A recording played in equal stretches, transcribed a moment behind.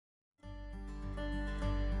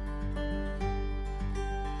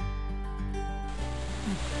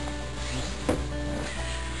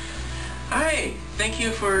thank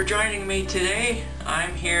you for joining me today.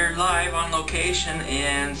 I'm here live on location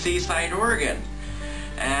in Seaside, Oregon.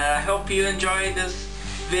 And I hope you enjoyed this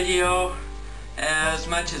video as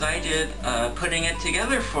much as I did putting it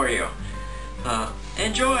together for you.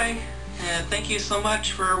 Enjoy, and thank you so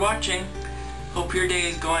much for watching. Hope your day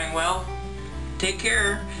is going well. Take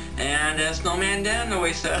care, and as Snowman Dan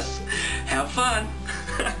always says, have fun.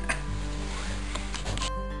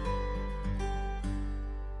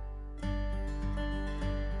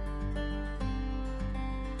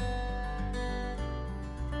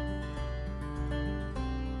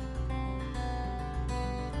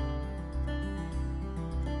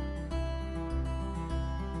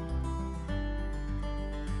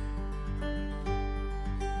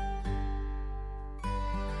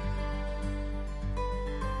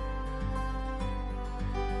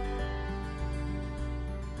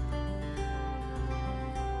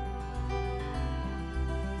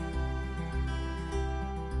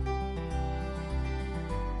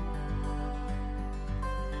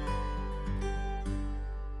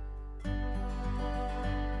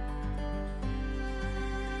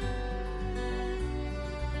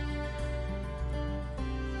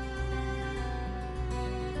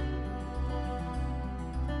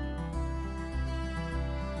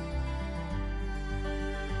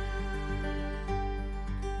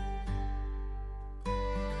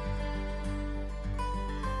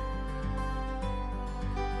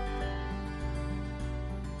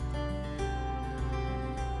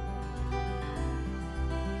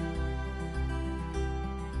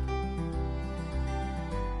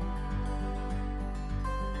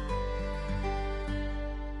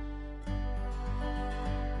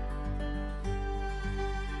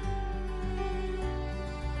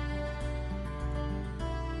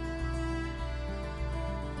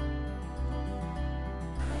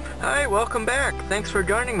 Hi, welcome back. Thanks for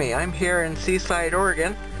joining me. I'm here in Seaside,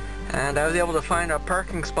 Oregon, and I was able to find a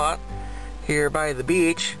parking spot here by the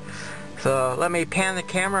beach. So let me pan the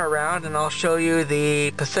camera around and I'll show you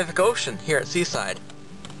the Pacific Ocean here at Seaside.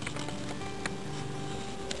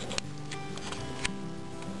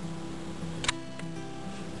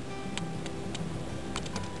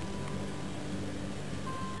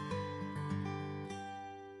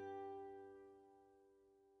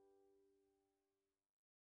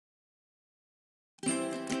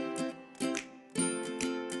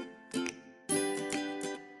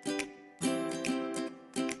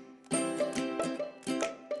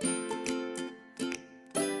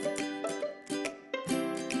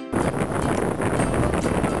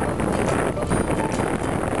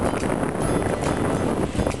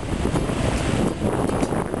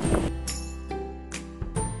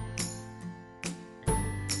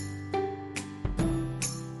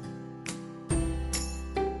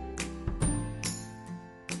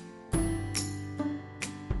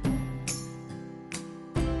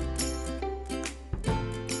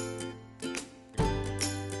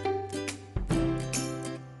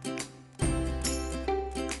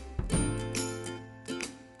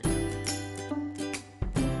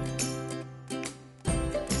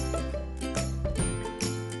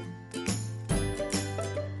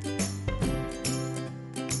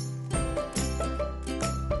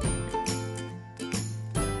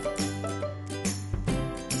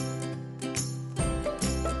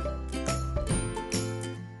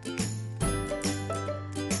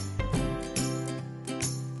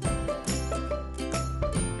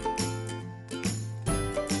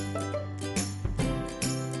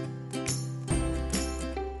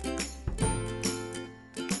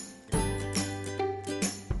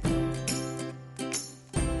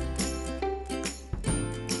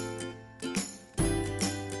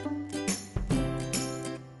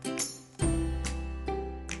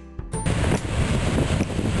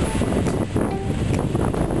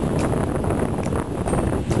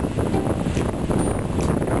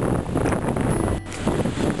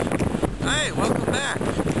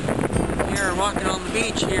 Walking on the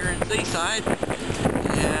beach here in Seaside,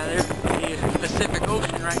 and there's the Pacific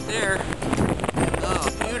Ocean right there. Oh,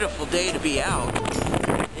 beautiful day to be out.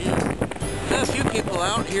 Got a few people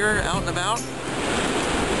out here, out and about.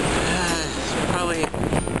 It's probably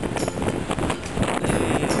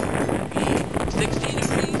maybe 60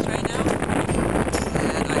 degrees right now,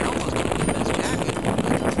 and I almost didn't get this jacket.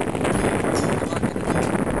 But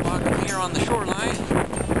walking here on the shoreline,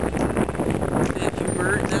 see a few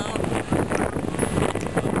birds out.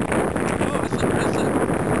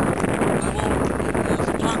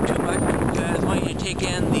 Take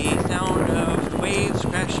in the sound of the waves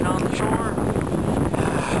crashing on the shore.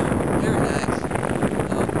 Very nice.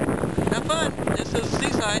 Have fun. This is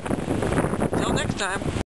Seaside. Until next time.